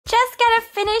just gotta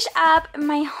finish up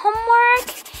my homework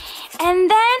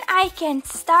and then I can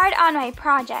start on my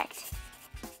project.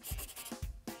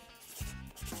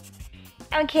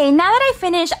 Okay, now that I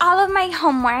finished all of my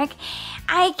homework,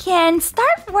 I can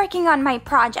start working on my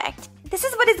project. This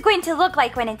is what it's going to look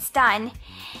like when it's done.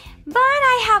 But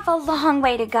I have a long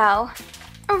way to go.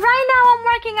 Right now I'm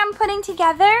working on putting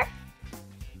together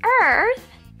Earth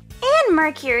and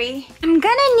Mercury. I'm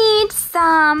gonna need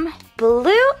some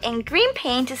blue and green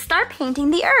paint to start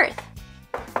painting the Earth.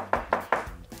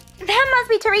 That must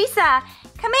be Teresa.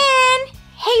 Come in.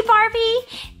 Hey Barbie,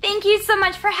 thank you so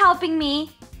much for helping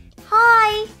me.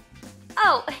 Hi.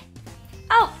 Oh,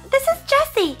 this is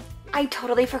Jesse. I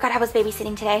totally forgot I was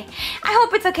babysitting today. I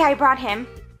hope it's okay I brought him.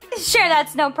 Sure,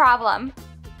 that's no problem.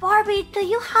 Barbie, do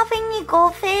you have any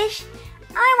goldfish?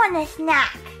 I want a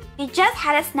snack. You just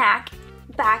had a snack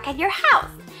back at your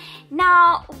house.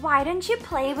 Now, why don't you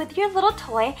play with your little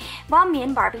toy while me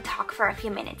and Barbie talk for a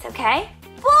few minutes, okay?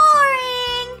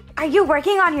 Boring! Are you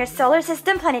working on your solar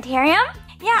system planetarium?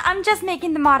 Yeah, I'm just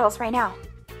making the models right now.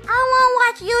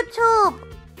 I want to watch YouTube.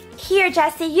 Here,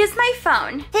 Jesse, use my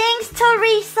phone. Thanks,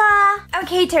 Teresa.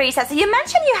 Okay, Teresa, so you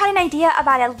mentioned you had an idea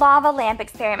about a lava lamp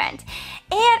experiment.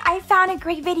 And I found a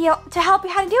great video to help you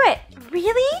how to do it.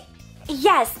 Really?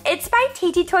 Yes, it's by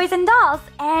Titi Toys and Dolls,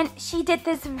 and she did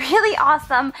this really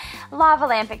awesome lava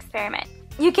lamp experiment.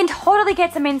 You can totally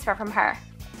get some inspo from her.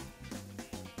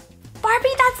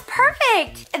 Barbie, that's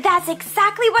perfect. That's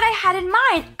exactly what I had in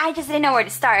mind. I just didn't know where to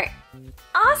start.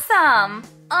 Awesome.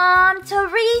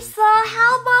 Teresa,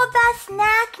 how about that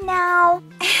snack now?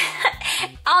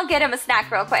 I'll get him a snack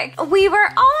real quick. We were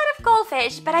all out of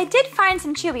goldfish, but I did find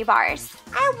some chewy bars.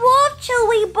 I love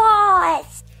chewy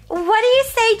bars. What do you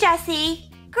say, Jesse?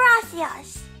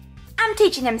 Gracias. I'm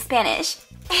teaching him Spanish.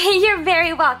 You're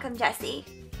very welcome, Jesse.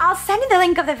 I'll send you the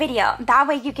link of the video. That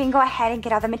way you can go ahead and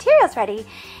get all the materials ready.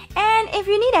 And if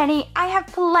you need any, I have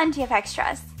plenty of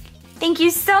extras. Thank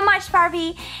you so much,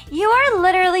 Barbie. You are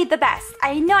literally the best.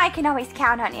 I know I can always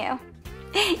count on you.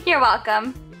 You're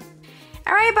welcome.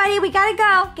 All right, buddy, we gotta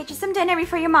go. Get you some dinner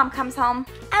before your mom comes home.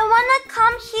 I wanna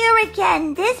come here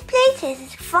again. This place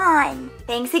is fun.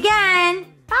 Thanks again.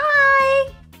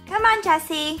 Bye. Come on,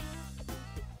 Jesse.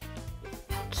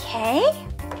 Okay.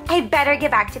 I better get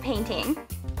back to painting.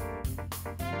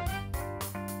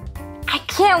 I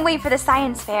can't wait for the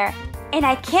science fair. And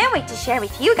I can't wait to share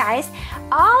with you guys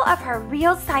all of her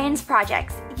real science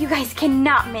projects. You guys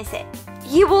cannot miss it.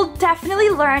 You will definitely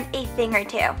learn a thing or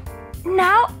two.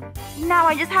 Now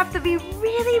I just have to be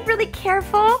really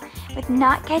careful with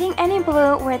not getting any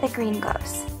blue where the green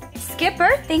goes.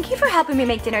 Skipper, thank you for helping me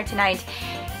make dinner tonight.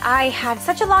 I had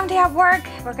such a long day at work.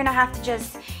 We're gonna have to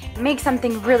just make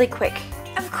something really quick.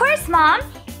 Of course, Mom.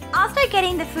 I'll start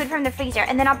getting the food from the freezer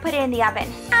and then I'll put it in the oven.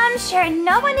 I'm sure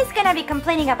no one is gonna be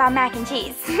complaining about mac and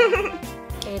cheese.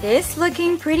 It is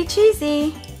looking pretty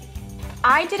cheesy.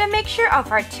 I did a mixture of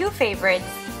our two favorites.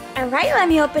 All right, let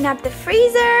me open up the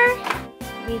freezer.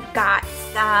 We've got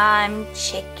some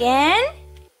chicken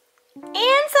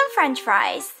and some French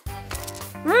fries.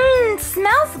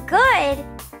 Smells good.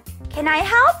 Can I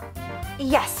help?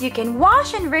 Yes, you can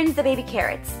wash and rinse the baby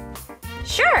carrots.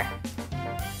 Sure.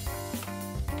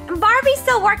 Barbie's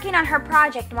still working on her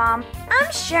project, Mom.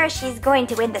 I'm sure she's going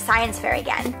to win the science fair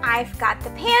again. I've got the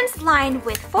pans lined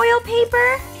with foil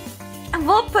paper. And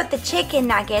we'll put the chicken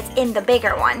nuggets in the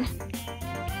bigger one.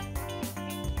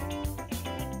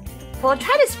 We'll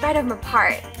try to spread them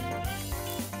apart.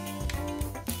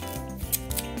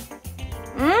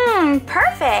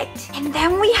 Perfect. And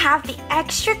then we have the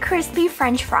extra crispy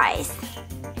French fries.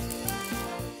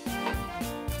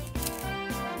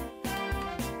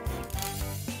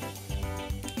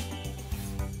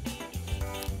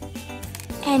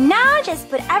 And now just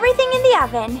put everything in the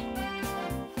oven.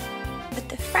 Put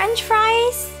the French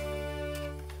fries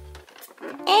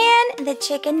and the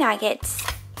chicken nuggets.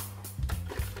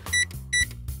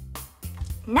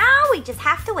 Now we just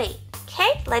have to wait.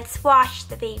 Okay, let's wash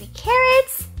the baby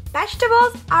carrots.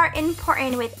 Vegetables are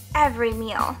important with every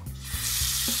meal.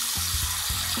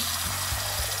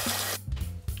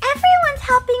 Everyone's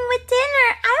helping with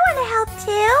dinner. I want to help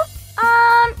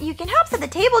too. You can help set the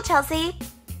table, Chelsea.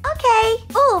 Okay.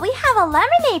 Oh, we have a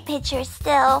lemonade pitcher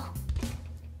still.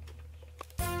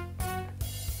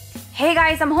 Hey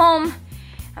guys, I'm home.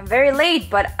 I'm very late,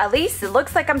 but at least it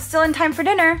looks like I'm still in time for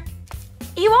dinner.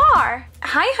 You are.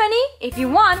 Hi, honey. If you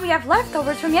want, we have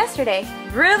leftovers from yesterday.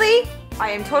 Really?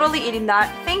 I am totally eating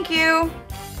that. Thank you.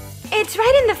 It's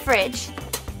right in the fridge.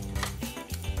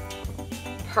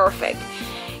 Perfect.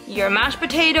 Your mashed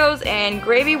potatoes and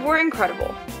gravy were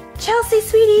incredible. Chelsea,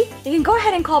 sweetie, you can go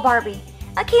ahead and call Barbie.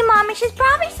 Okay, Mommy, she's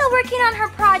probably still working on her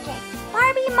project.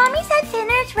 Barbie, Mommy said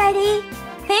dinner's ready.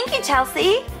 Thank you,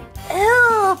 Chelsea.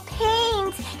 Ooh,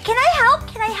 paint. Can I help?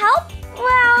 Can I help?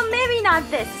 Well, maybe not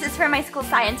this. This is for my school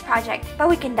science project, but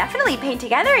we can definitely paint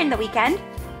together in the weekend.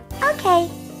 Okay.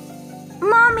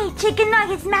 Mommy, chicken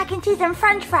nuggets, mac and cheese, and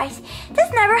french fries.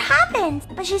 This never happens.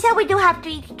 But she said we do have to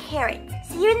eat carrots.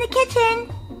 See you in the kitchen.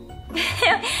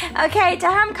 Okay,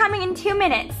 tell her I'm coming in 2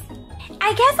 minutes.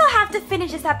 I guess I'll have to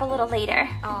finish this up a little later.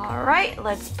 All right,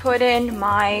 let's put in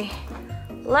my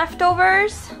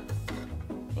leftovers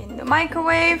in the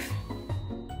microwave.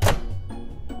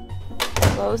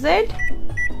 Close it.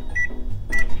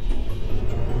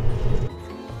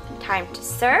 Time to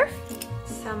serve.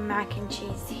 Some mac and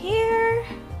cheese here.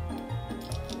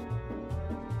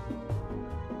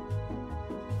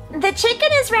 The chicken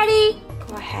is ready.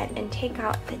 Go ahead and take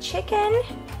out the chicken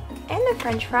and the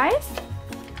french fries.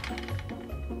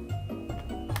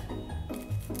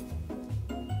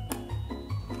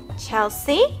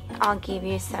 Chelsea, I'll give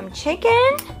you some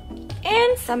chicken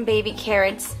and some baby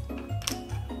carrots.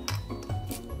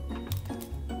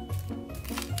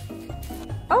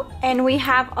 Oh, and we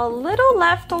have a little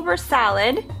leftover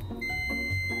salad.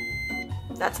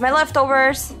 That's my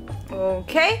leftovers.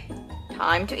 Okay,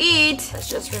 time to eat. Let's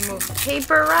just remove the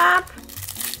paper wrap.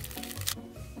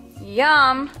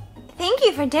 Yum. Thank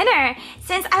you for dinner.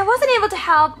 Since I wasn't able to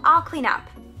help, I'll clean up.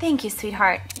 Thank you,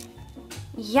 sweetheart.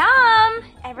 Yum!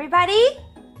 Everybody,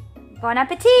 bon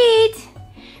appetit!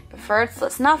 But first,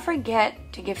 let's not forget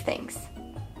to give thanks.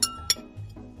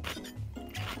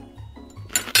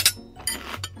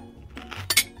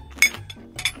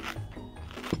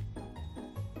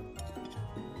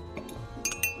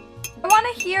 I want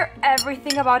to hear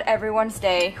everything about everyone's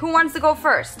day. Who wants to go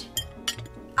first?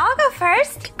 I'll go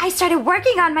first. I started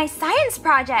working on my science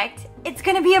project. It's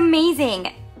gonna be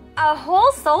amazing. A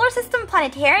whole solar system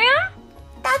planetarium?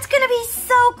 That's gonna be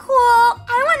so cool.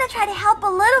 I wanna try to help a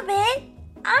little bit.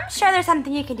 I'm sure there's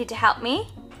something you can do to help me.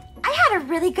 I had a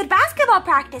really good basketball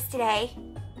practice today.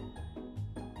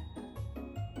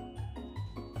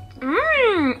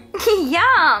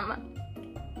 Yum.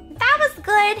 That was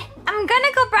good. I'm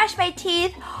gonna go brush my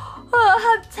teeth.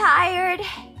 Oh, I'm tired.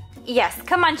 Yes,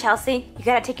 come on, Chelsea. You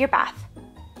gotta take your bath.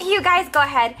 You guys go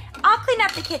ahead. I'll clean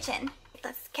up the kitchen.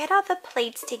 Let's get all the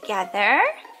plates together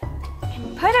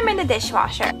and put them in the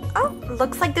dishwasher. Oh,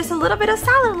 looks like there's a little bit of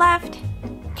salad left.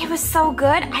 It was so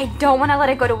good, I don't want to let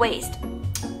it go to waste.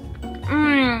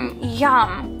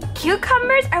 Yum.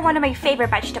 Cucumbers are one of my favorite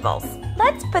vegetables.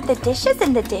 Let's put the dishes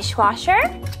in the dishwasher.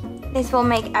 This will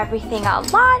make everything a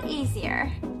lot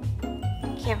easier.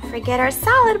 Can't forget our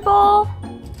salad bowl.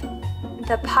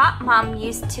 The pot Mom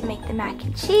used to make the mac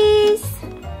and cheese.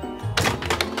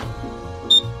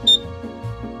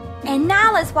 And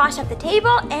now let's wash up the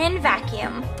table and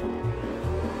vacuum.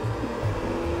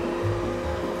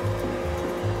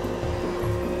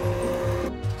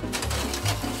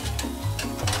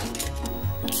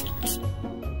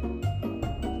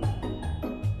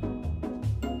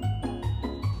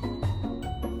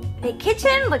 The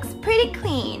kitchen looks pretty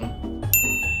clean.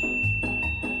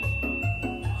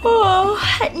 Oh,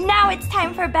 now it's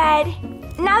time for bed.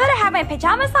 Now that I have my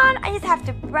pajamas on, I just have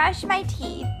to brush my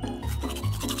teeth.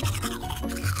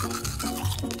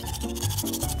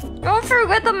 Don't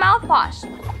forget the mouthwash.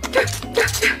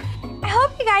 I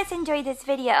hope you guys enjoyed this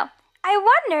video. I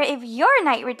wonder if your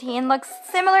night routine looks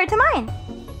similar to mine.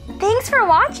 Thanks for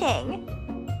watching.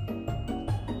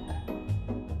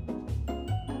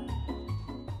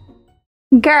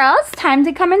 Girls, time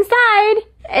to come inside.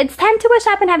 It's time to wash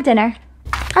up and have dinner.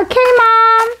 Okay,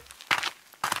 Mom.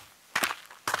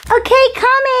 Okay,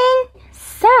 coming.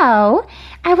 So,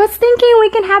 I was thinking we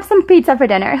can have some pizza for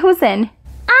dinner. Who's in?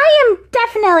 I am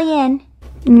definitely in.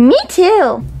 Me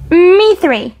too. Me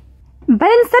 3. But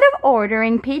instead of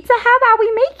ordering pizza, how about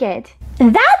we make it?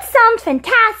 That sounds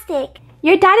fantastic.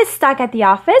 Your dad is stuck at the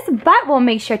office, but we'll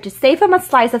make sure to save him a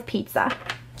slice of pizza.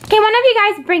 Can one of you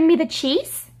guys bring me the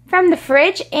cheese from the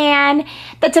fridge and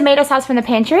the tomato sauce from the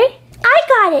pantry? I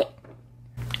got it.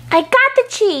 I got the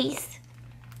cheese.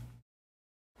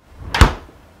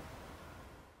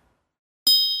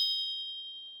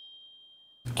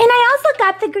 And I also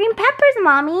got the green peppers,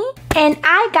 Mommy. And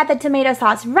I got the tomato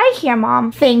sauce right here,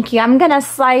 Mom. Thank you. I'm gonna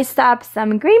slice up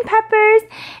some green peppers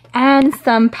and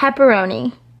some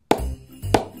pepperoni.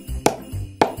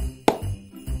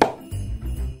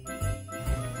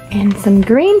 And some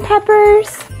green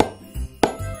peppers.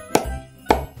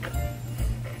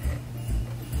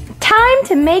 Time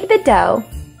to make the dough.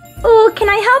 Ooh, can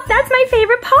I help? That's my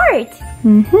favorite part.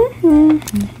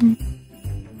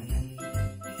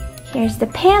 Here's the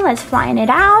pan, let's flatten it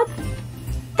out.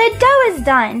 The dough is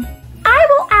done. I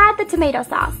will add the tomato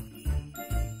sauce.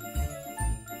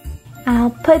 I'll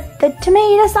put the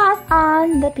tomato sauce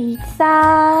on the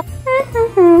pizza.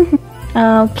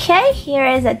 Okay, here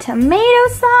is a tomato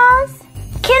sauce.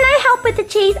 Can I help with the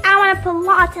cheese? I want to put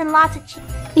lots and lots of cheese.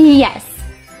 Yes.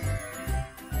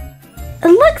 It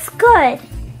looks good.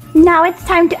 Now it's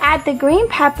time to add the green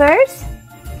peppers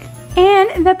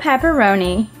and the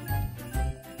pepperoni.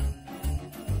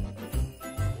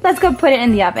 Let's go put it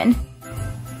in the oven.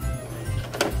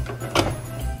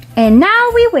 And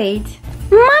now we wait.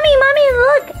 Mommy,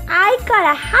 look! I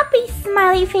got a happy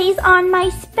smiley face on my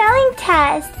spelling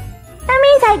test. That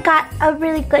means I got a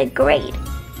really good grade.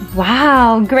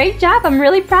 Wow, great job. I'm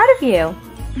really proud of you.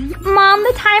 Mom,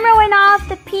 the timer went off.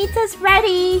 The pizza's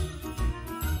ready.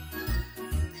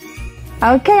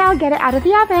 Okay, I'll get it out of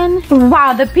the oven.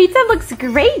 Wow, the pizza looks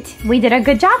great. We did a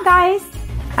good job, guys.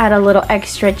 Add a little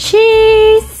extra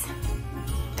cheese,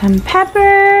 some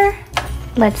pepper.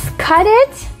 Let's cut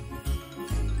it.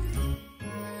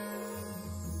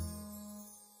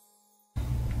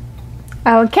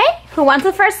 Okay, who wants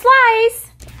the first slice?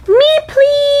 Me,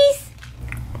 please.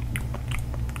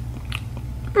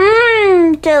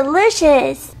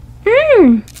 Delicious.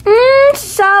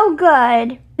 So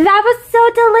good. That was so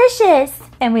delicious.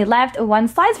 And we left one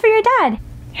slice for your dad.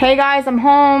 Hey guys, I'm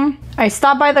home. I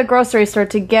stopped by the grocery store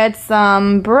to get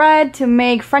some bread to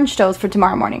make French toast for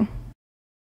tomorrow morning.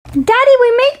 Daddy,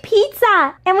 we made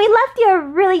pizza and we left you a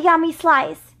really yummy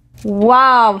slice.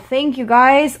 Wow, thank you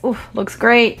guys. Oof, looks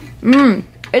great.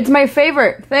 It's my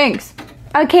favorite. Thanks.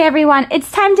 Okay, everyone, it's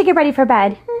time to get ready for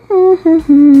bed. Oh,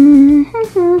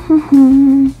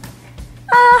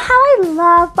 how I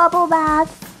love bubble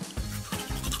baths.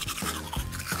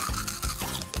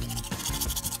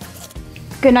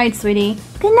 Good night, sweetie.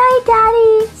 Good night,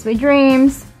 Daddy. Sweet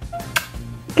dreams.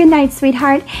 Good night,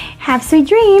 sweetheart. Have sweet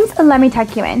dreams. Let me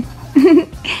tuck you in.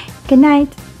 Good night.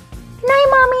 Good night,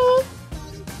 Mommy.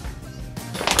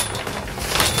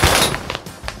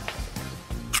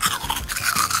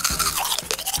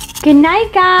 Good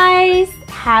night, guys.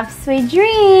 Have sweet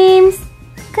dreams.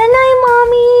 Good night,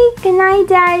 Mommy. Good night,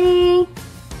 Daddy.